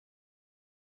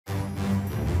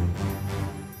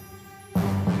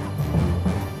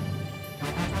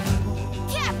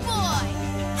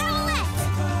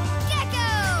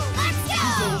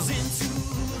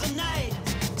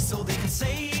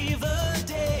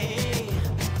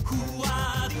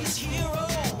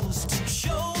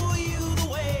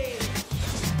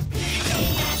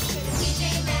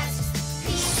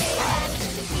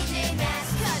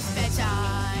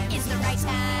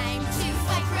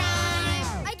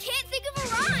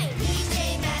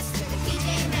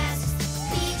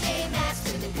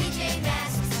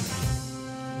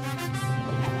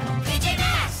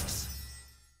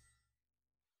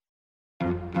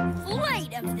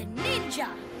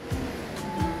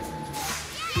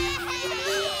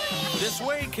This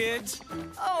way, kids.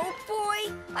 Oh,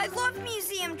 boy. I love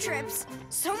museum trips.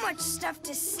 So much stuff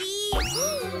to see.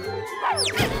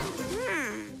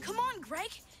 Come on, Greg.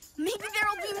 Maybe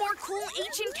there'll be more cool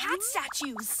ancient cat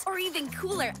statues. Or even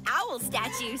cooler owl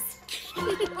statues.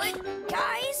 But,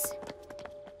 guys...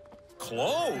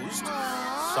 Closed?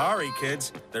 Sorry,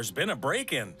 kids. There's been a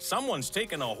break-in. Someone's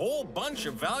taken a whole bunch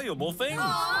of valuable things.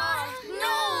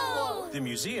 No! The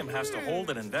museum has to hold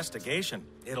an investigation.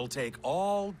 It'll take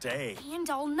all day. And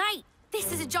all night.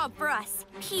 This is a job for us.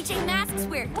 PJ Masks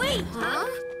wear. Wait!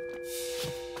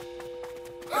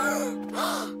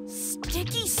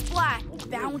 Sticky Splat.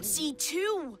 Bouncy,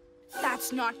 too.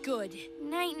 That's not good.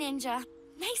 Night Ninja.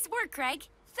 Nice work, Greg.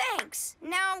 Thanks.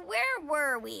 Now, where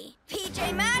were we?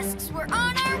 PJ Masks, we're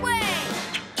on our way!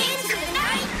 Into the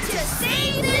night to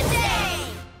save the day!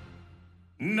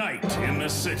 Night in the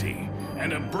city,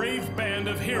 and a brave band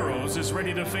of heroes is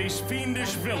ready to face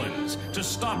fiendish villains to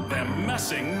stop them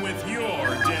messing with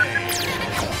your day.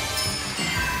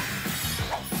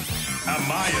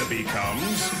 Amaya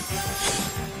becomes...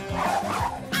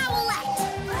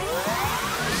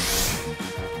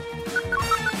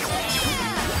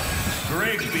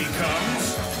 Greg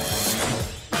becomes...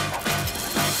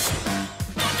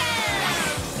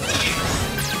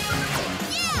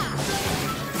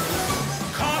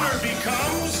 Connor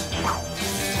becomes...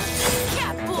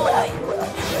 Catboy!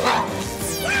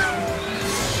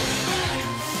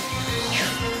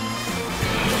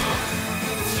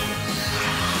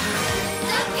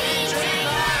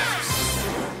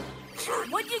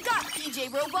 What you got, PJ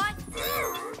Robot?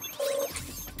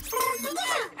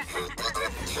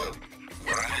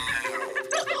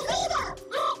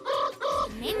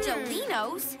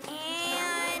 Ninjalinos?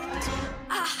 And...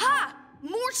 Aha!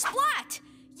 More Splat!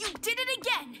 You did it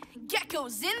again!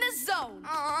 Gecko's in the zone!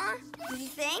 Aw, you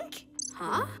think?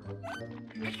 Huh?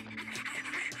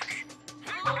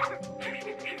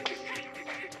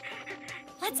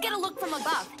 Let's get a look from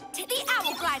above. To the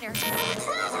owl glider.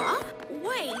 Huh?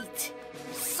 Wait,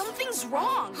 something's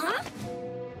wrong. Huh?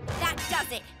 That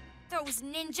does it. Those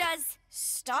ninjas.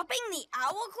 Stopping the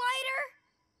owl glider?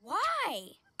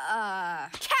 Why?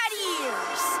 Cat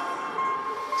ears!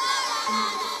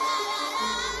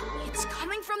 It's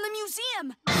coming from the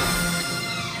museum.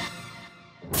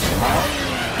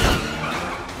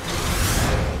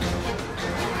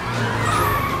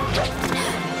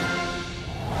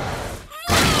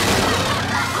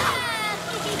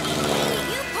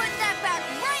 You put that back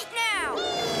right now!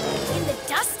 In the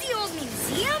dusty old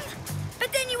museum? But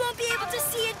then you won't be able to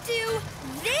see it do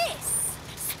this!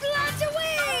 Splat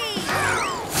away!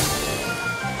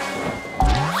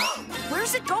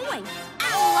 Where's it going?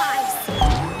 Owl eyes.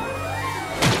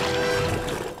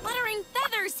 Fluttering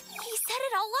feathers. He set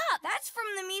it all up. That's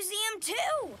from the museum,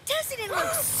 too! Doesn't it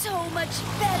look so much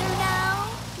better now?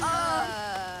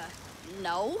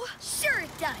 No. Sure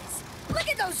it does. Look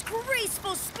at those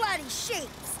graceful splatty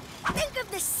shapes. Think of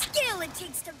the skill it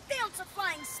takes to bounce a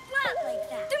flying splat like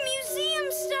that. The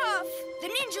museum stuff. The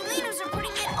Ninjalinos are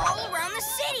putting it all around the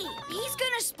city. He's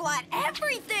gonna splat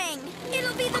everything.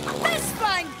 It'll be the best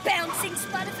flying bouncing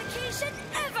splatification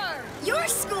ever. Your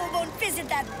school won't visit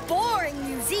that boring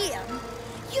museum.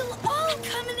 You'll all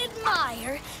come and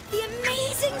admire the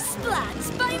amazing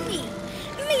splats by me.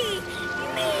 Me.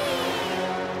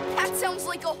 That sounds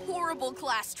like a horrible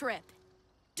class trip.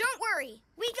 Don't worry,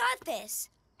 we got this.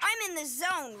 I'm in the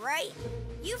zone, right?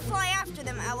 You fly after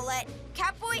them, Owlette.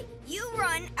 Catboy, you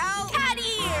run out. Cat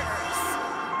ears!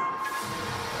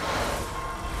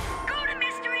 Go to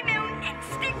Mystery Mountain and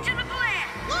stick to the plan.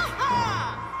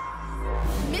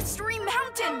 Mystery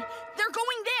Mountain! They're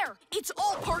going there! It's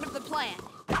all part of the plan.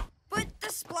 But the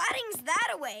splatting's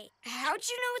that away. How'd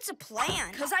you know it's a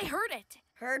plan? 'Cause I heard it.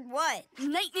 Heard what?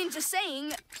 Night Ninja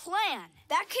saying, plan.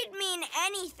 That could mean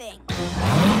anything.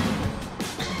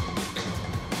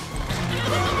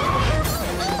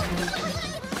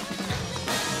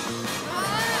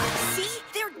 See?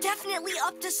 They're definitely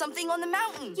up to something on the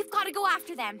mountain. You've got to go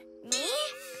after them. Me?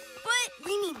 But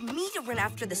We need me to run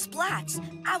after the Splats.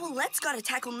 Owlette's got to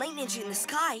tackle Night Ninja in the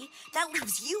sky. That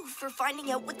leaves you for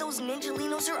finding out what those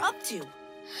Ninjalinos are up to.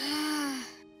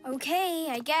 Okay,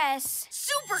 I guess.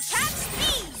 Super cat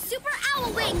speed! Super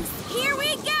owl wings. Here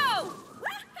we go.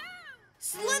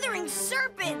 Slithering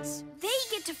serpents! They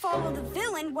get to follow the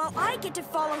villain while I get to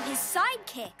follow his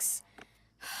sidekicks.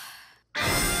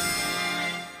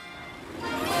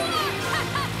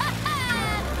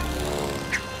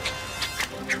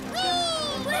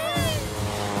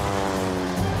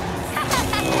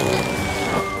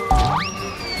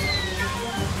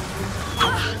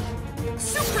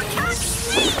 Super cat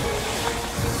speed!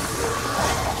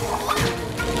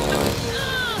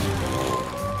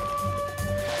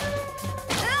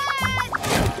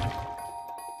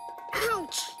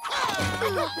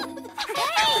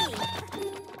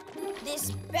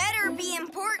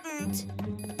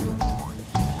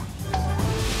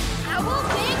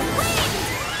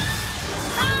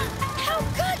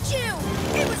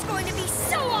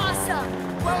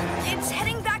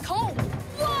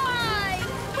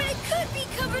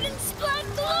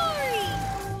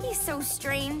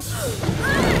 strange.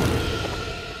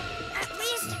 At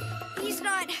least he's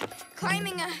not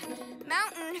climbing a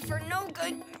mountain for no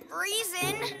good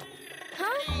reason.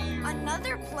 Huh?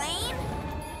 Another plane?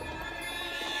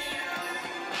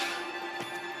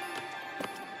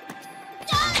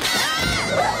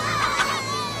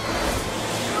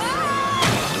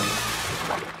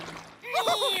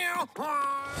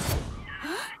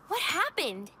 What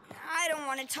happened? I don't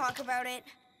want to talk about it.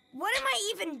 What am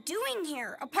I even doing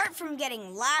here, apart from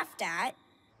getting laughed at?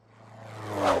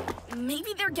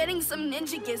 Maybe they're getting some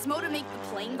ninja gizmo to make the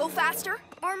plane go faster?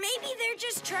 Or maybe they're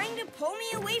just trying to pull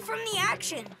me away from the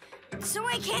action, so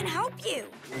I can't help you.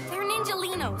 They're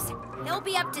Ninjalinos. They'll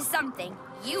be up to something.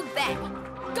 You bet.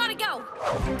 Gotta go.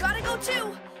 Gotta go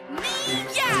too. Me,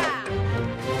 yeah!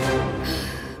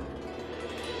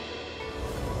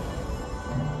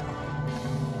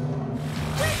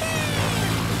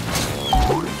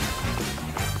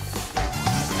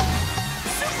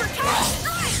 Super Cat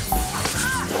Strike!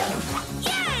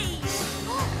 Yay!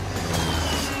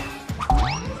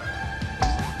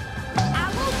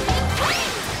 Owl Big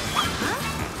Wing!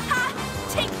 Ha!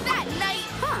 Take that, Knight!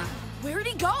 Huh? Where'd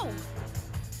he go?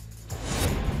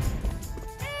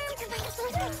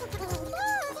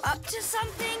 Up to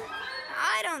something?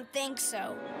 I don't think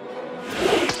so.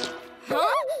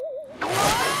 Huh?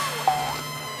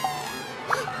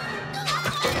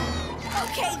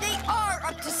 Okay, they are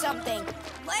up to something.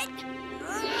 What?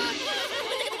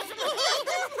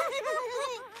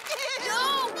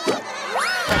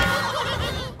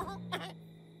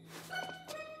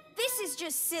 This is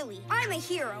just silly. I'm a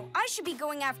hero. I should be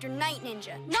going after Night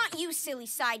Ninja, not you silly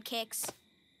sidekicks.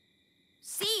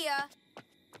 See ya.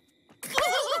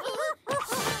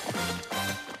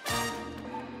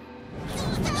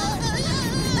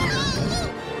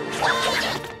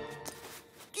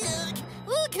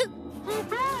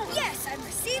 Yes, I'm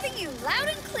receiving you loud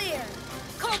and clear.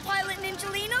 Co-pilot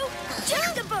Ninjalino,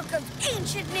 check the book of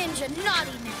ancient ninja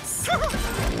naughtiness.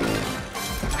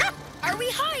 Are we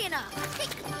high enough?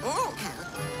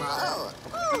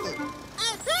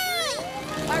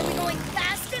 Are we going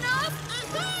fast enough?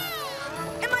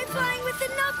 Am I flying with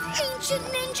enough ancient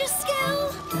ninja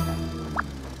skill?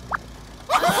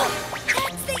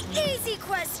 That's the easy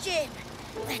question.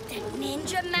 Let the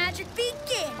ninja magic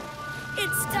begin.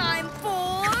 It's time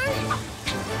for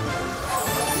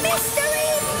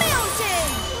Mystery Mountain!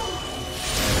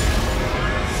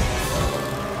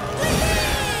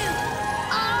 Woohoo!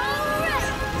 All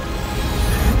right!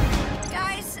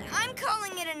 Guys, I'm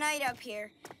calling it a night up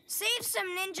here. Save some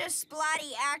ninja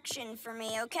splatty action for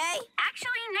me, okay?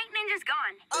 Actually, Night Ninja's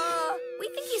gone. We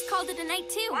think he's called it a night,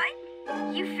 too. What?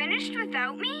 You finished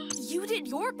without me? You did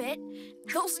your bit.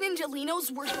 Those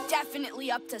Ninjalinos were definitely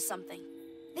up to something.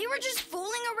 They were just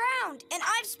fooling around, and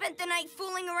I've spent the night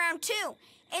fooling around too.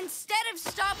 Instead of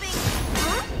stopping...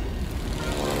 Huh?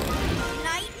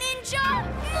 Night Ninja?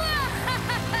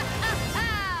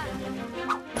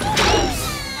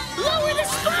 Lower the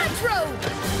splat rope!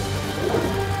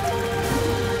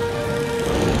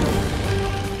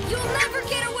 You'll never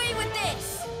get away with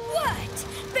this! What?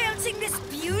 Bouncing this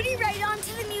beauty right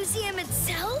onto the museum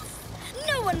itself?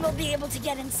 No one will be able to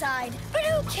get inside, but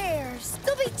who cares?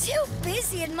 They'll be too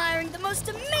busy admiring the most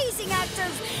amazing act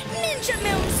of Ninja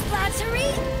Mountain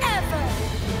splattery ever!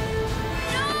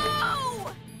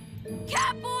 No!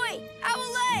 Catboy!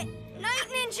 Owlette! Night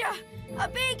Ninja! A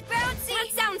big bouncy...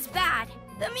 That sounds bad.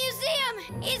 The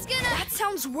museum is gonna... That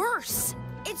sounds worse.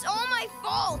 It's all my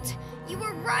fault. You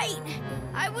were right.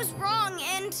 I was wrong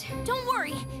and... Don't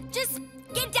worry. Just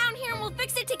get down here and we'll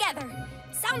fix it together.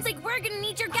 Sounds like we're gonna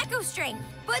need your gecko strength.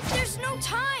 But there's no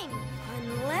time.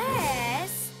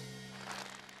 Unless...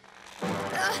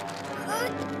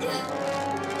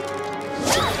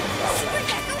 Super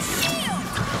Gecko Shield!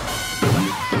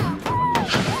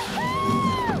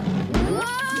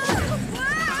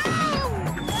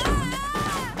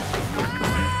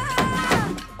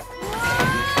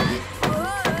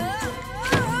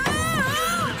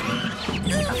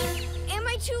 Am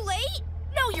I too late?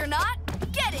 No, you're not.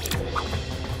 Get it.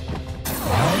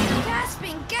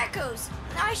 Gasping geckos!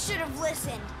 I should have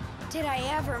listened. Did I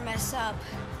ever mess up?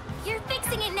 You're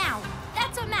fixing it now.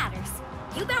 That's what matters.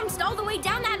 You bounced all the way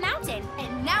down that mountain.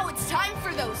 And now it's time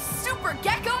for those super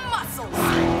gecko muscles.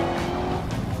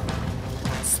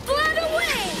 Splat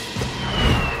away!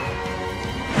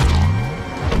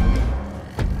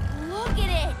 Look at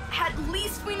it. At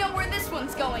least we know where this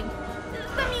one's going.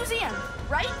 The museum,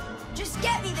 right? Just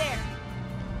get me there.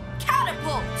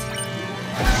 Catapult.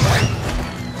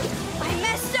 I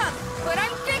messed up, but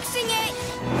I'm fixing it.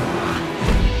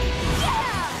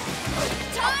 Yeah!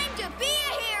 Time to be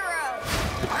a hero.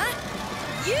 Huh?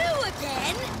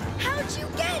 did you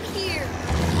get here?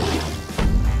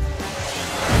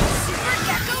 Super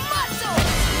Gecko Muscle!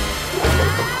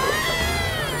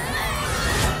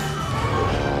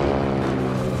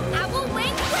 Owl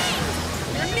Wing Wing!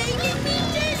 You're making me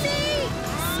dizzy!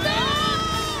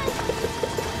 Stop!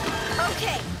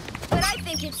 Okay, but I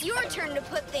think it's your turn to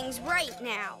put things right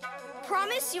now.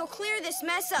 Promise you'll clear this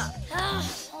mess up. All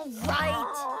right.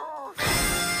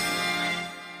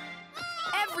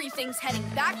 Everything's heading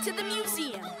back to the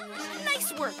museum.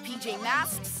 Nice work, PJ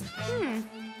Masks.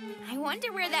 I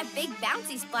wonder where that big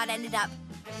bouncy spot ended up.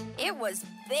 It was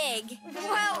big.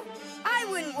 Well, I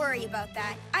wouldn't worry about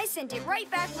that. I sent it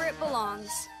right back where it belongs.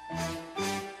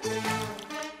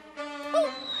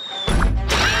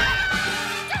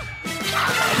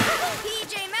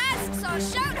 PJ Masks, I'll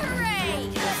shout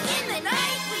hooray! 'Cause in the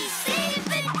night we save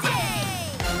the day!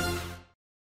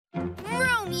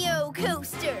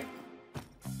 Romeocoaster!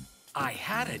 I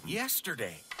had it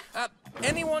yesterday.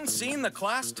 Anyone seen the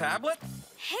class tablet?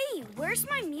 Hey, where's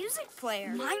my music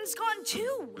player? Mine's gone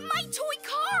too. My toy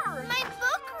car. My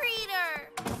book reader!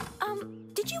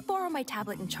 Did you borrow my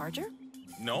tablet and charger?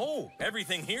 No,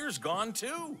 everything here's gone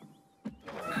too.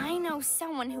 I know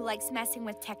someone who likes messing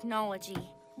with technology.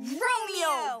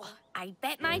 Romeo! I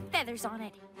bet my feathers on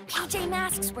it. PJ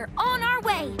Masks, we're on our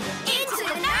way! Into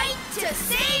the night to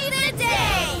save the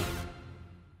day!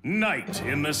 Night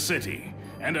in the city,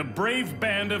 and a brave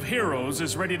band of heroes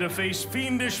is ready to face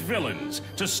fiendish villains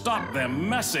to stop them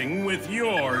messing with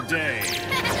your day.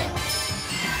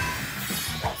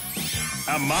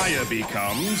 Amaya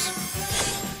becomes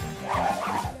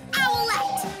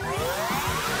Owlette!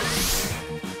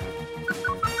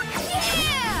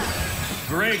 Yeah!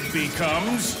 Greg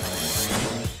becomes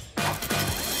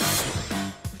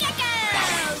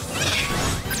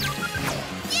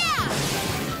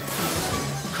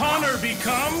Connor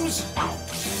becomes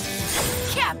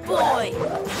Catboy.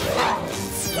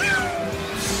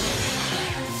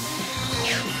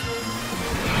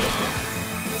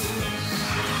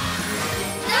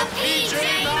 The PJ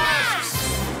Masks!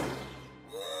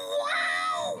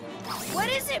 Wow! What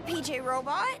is it, PJ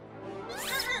Robot?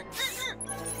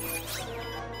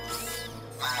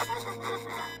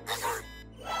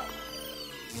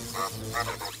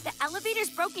 The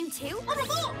elevator's broken too?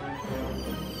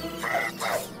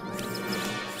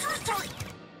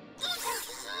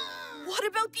 What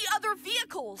about the other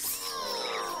vehicles?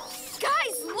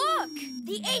 Guys, look!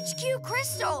 The HQ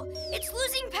crystal! It's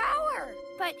losing power!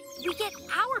 But we get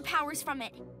our powers from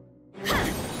it.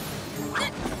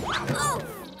 Oh!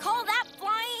 Call that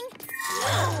flying?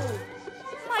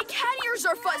 My cat ears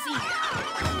are fuzzy.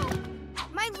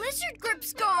 My lizard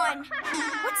grip's gone!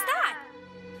 What's that?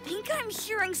 Think I'm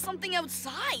hearing something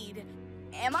outside.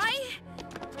 Am I?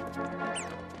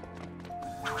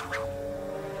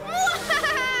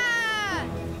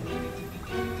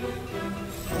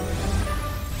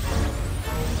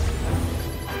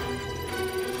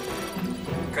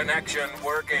 Connection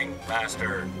working,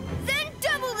 Master. Then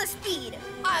double the speed!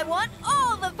 I want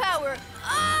all the power!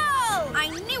 All! I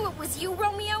knew it was you,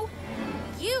 Romeo.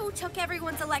 You took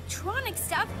everyone's electronic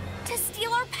stuff to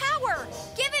steal our power.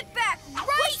 Give it back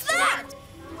right that!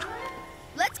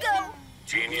 Let's go!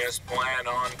 Genius plan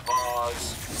on pause.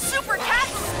 Super cat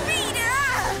speed!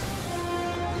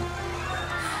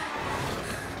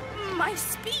 My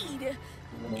speed!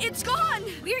 It's gone!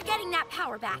 We're getting that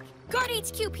power back. Guard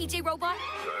HQ, PJ Robot.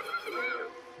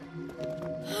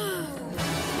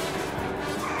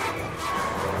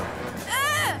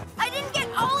 I didn't get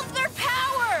all of their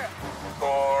power!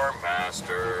 Poor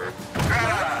Master.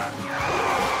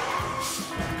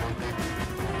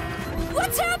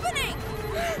 What's happening?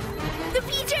 The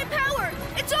PJ power!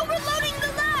 It's overloading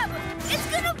the lab! It's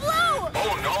gonna blow!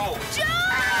 Oh no! Jump!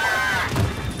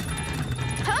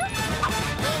 Huh?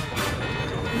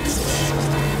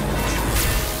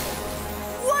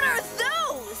 What are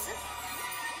those?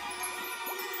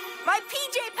 My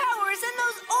PJ power is in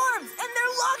those orbs, and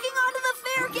they're locking onto the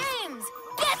fair games.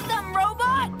 Get them,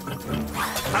 robot!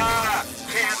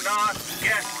 Cannot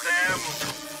get them.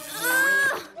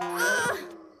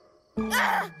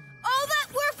 All that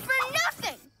work for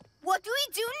nothing! What do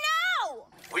we do now?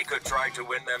 We could try to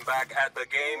win them back at the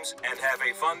games and have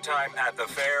a fun time at the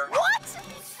fair. What?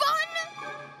 Fun?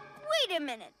 Wait a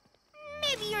minute.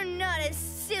 Maybe you're not as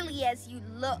silly as you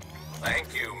look.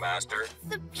 Thank you, Master.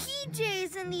 The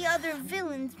PJs and the other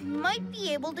villains might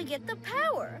be able to get the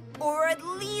power. Or at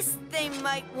least they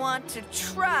might want to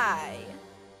try.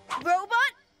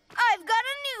 Robot, I've got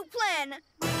a new plan.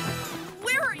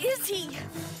 Where is he?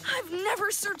 I've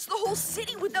never searched the whole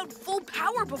city without full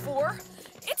power before.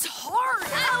 It's hard.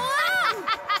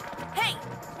 Hey,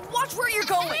 watch where you're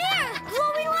going. Here!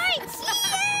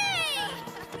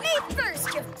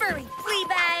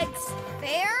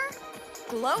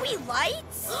 glowy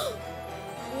lights?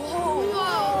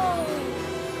 Whoa!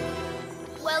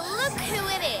 Well, look who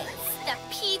it is. The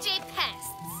PJ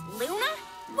Pests. Luna,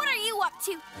 what are you up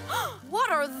to? What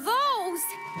are those?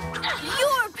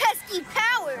 Your pesky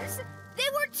powers! They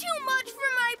were too much for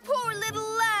my poor little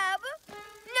lab.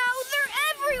 Now they're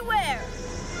everywhere.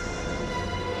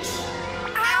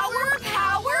 Our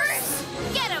powers?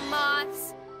 Get 'em,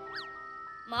 Moths.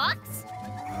 Moths?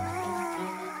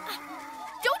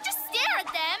 Don't just stare at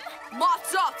them.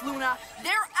 Moths off, Luna.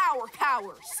 They're our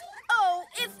powers. Oh,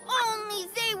 if only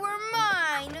they were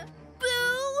mine.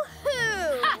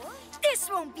 Boo-hoo! This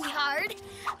won't be hard.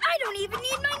 I don't even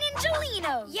need my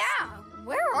Ninjalinos. Yeah,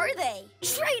 where are they?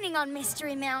 Training on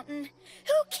Mystery Mountain.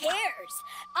 Who cares?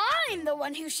 I'm the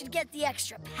one who should get the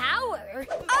extra power.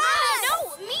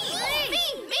 No, me!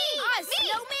 Us,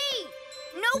 no me!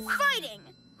 No fighting.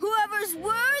 Whoever's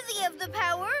worthy of the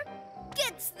power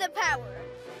gets the power.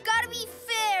 Gotta be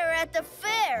fair at the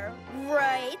fair,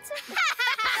 right?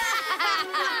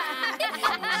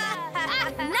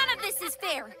 None of this is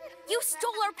fair. You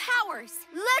stole our powers.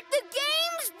 Let the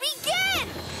games begin!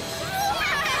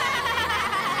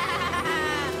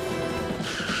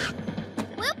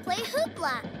 We'll play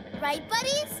hoopla. Right,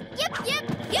 buddies? Yep.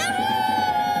 Yeah!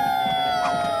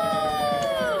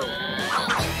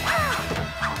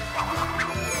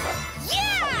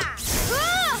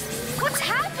 What's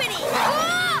happening?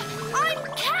 I'm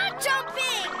cat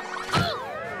jumping!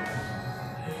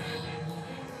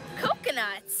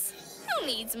 Coconuts. Who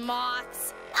needs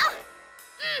moths?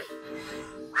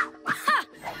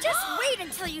 Just wait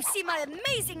until you see my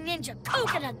amazing ninja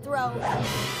coconut throw.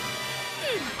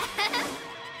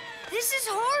 This is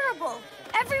horrible.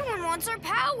 Everyone wants our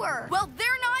power. Well,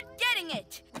 they're not getting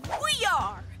it. We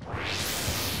are.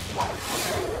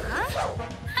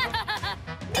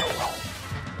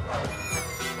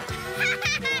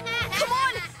 Come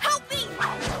on, help me!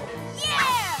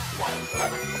 Yeah!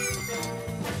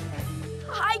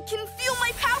 I can feel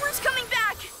my powers coming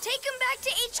back. Take them back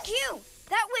to HQ.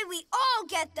 That way we all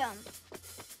get them.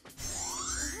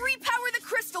 Repower the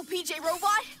crystal, PJ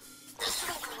Robot.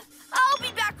 I'll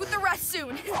be back with the rest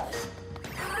soon.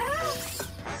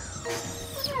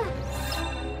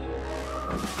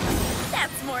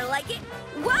 That's more like it.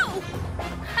 Whoa!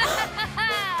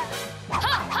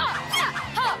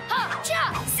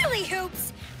 Silly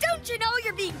hoops! Don't you know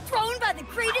you're being thrown by the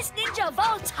greatest ninja of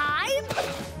all time?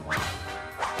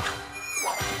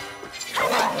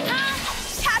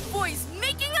 Catboy's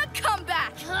making a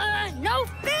comeback. No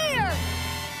fear!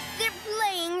 They're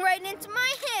playing right into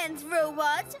my hands,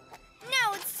 Robot.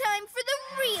 Now it's time for the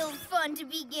real fun to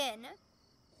begin.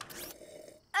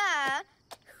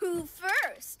 Who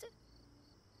first?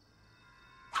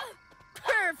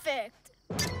 Perfect.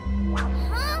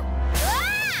 Huh?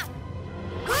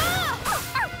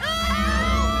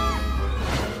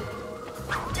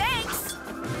 Thanks.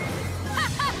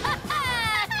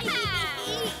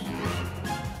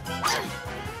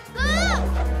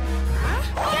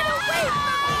 Get away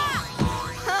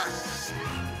from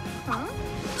me!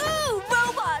 Ooh,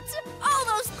 robots! All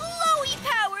those glowy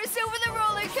powers over the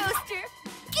roller coaster!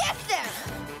 Get them!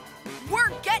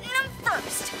 We're getting them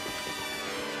first.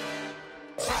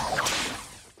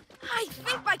 I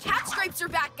think my cat stripes are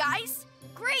back, guys.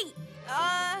 Great.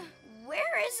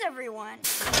 Where is everyone?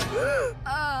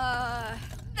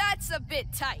 That's a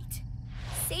bit tight.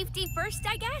 Safety first,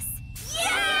 I guess?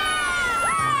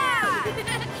 Yeah!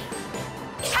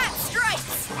 Cat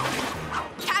strikes!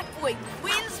 Catboy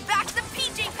wins back the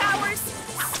PJ powers,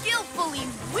 skillfully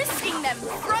whisking them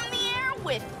from the air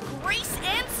with grace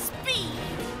and speed.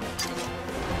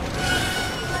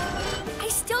 I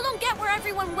still don't get where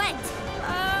everyone went.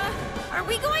 Are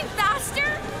we going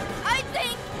faster? I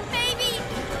think maybe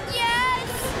yes.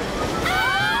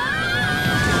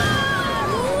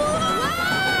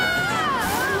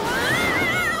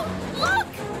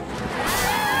 Look!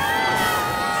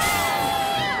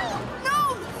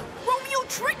 No! Romeo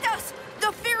tricked us!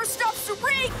 The fair stops are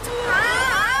rigged!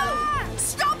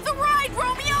 Stop the ride,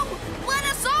 Romeo! Let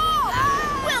us off!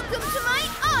 Welcome to my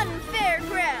unfair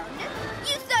ground.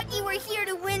 You thought you were here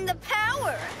to win the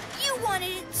power. You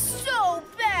wanted it so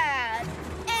bad.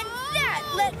 And that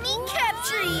let me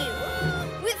capture you.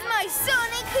 With my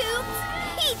sonic hoops,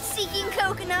 heat-seeking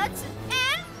coconuts,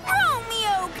 and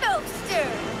Romeocoaster.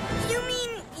 You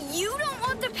mean you don't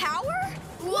want the power?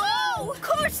 Whoa! Of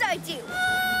course I do.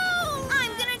 Whoa!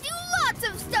 I'm gonna do lots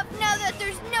of stuff now that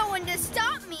there's no one to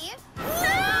stop me.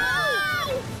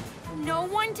 No! No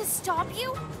one to stop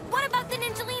you? What about the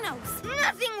Ninjalinos?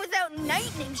 Nothing without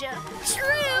Night Ninja.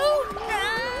 True.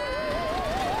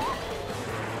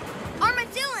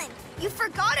 Armadillon, You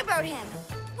forgot about him.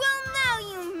 Well, now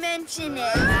you mention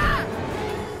it.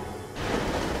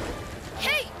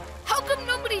 Hey, how come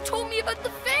nobody told me about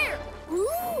the fair?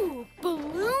 Ooh,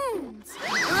 balloons.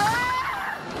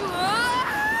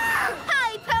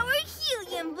 High-powered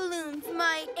helium balloons,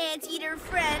 my anteater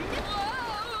friend.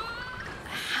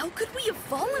 How could we have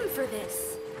fallen for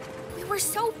this? We were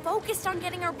so focused on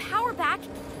getting our power back,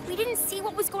 we didn't see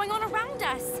what was going on around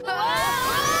us.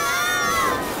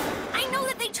 I know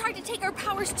that they tried to take our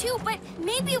powers too, but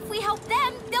maybe if we help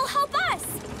them, they'll help us.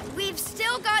 We've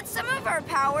still got some of our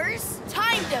powers.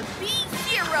 Time to be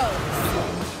heroes!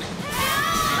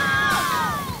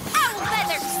 Owl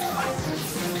feathers!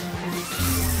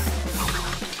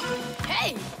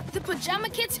 Hey, the pajama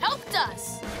kids helped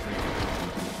us!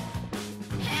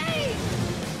 Hey!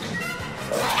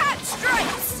 Cat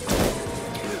stripes!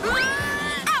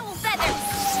 Owl feathers!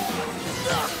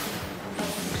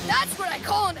 That's what I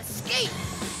call an escape!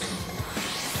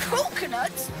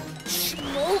 Coconuts?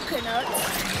 Schmoconuts?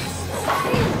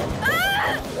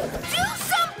 Do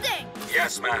something!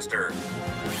 Yes, Master.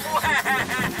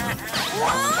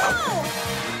 Whoa!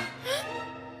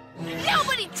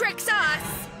 Nobody tricks us!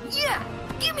 Yeah,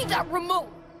 give me that remote!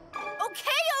 Okay.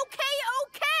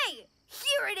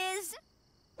 Here it is.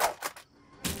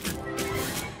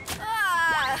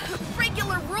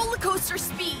 Regular roller coaster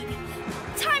speed.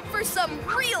 Time for some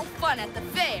real fun at the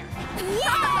fair.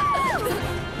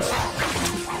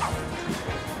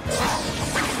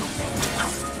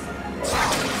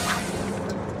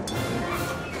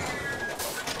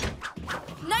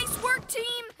 Nice work,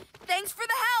 team. Thanks for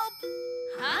the help.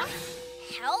 Huh?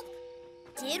 Help?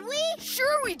 Did we?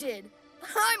 Sure we did.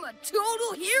 I'm a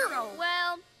total hero.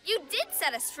 Well, you did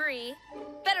set us free.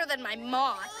 Better than my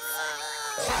moth.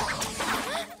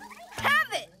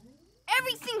 Have it!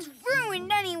 Everything's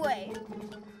ruined anyway.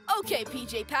 Okay,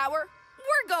 PJ Power,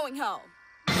 we're going home.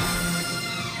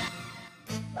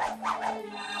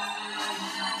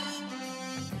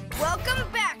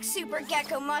 Welcome back, Super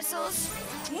Gecko Muscles.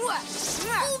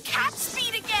 Full cat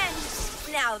speed again.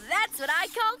 Now that's what I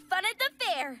call fun at the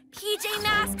fair. PJ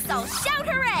Masks, I'll shout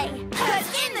hooray! 'Cause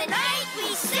in the night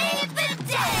we save the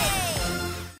day!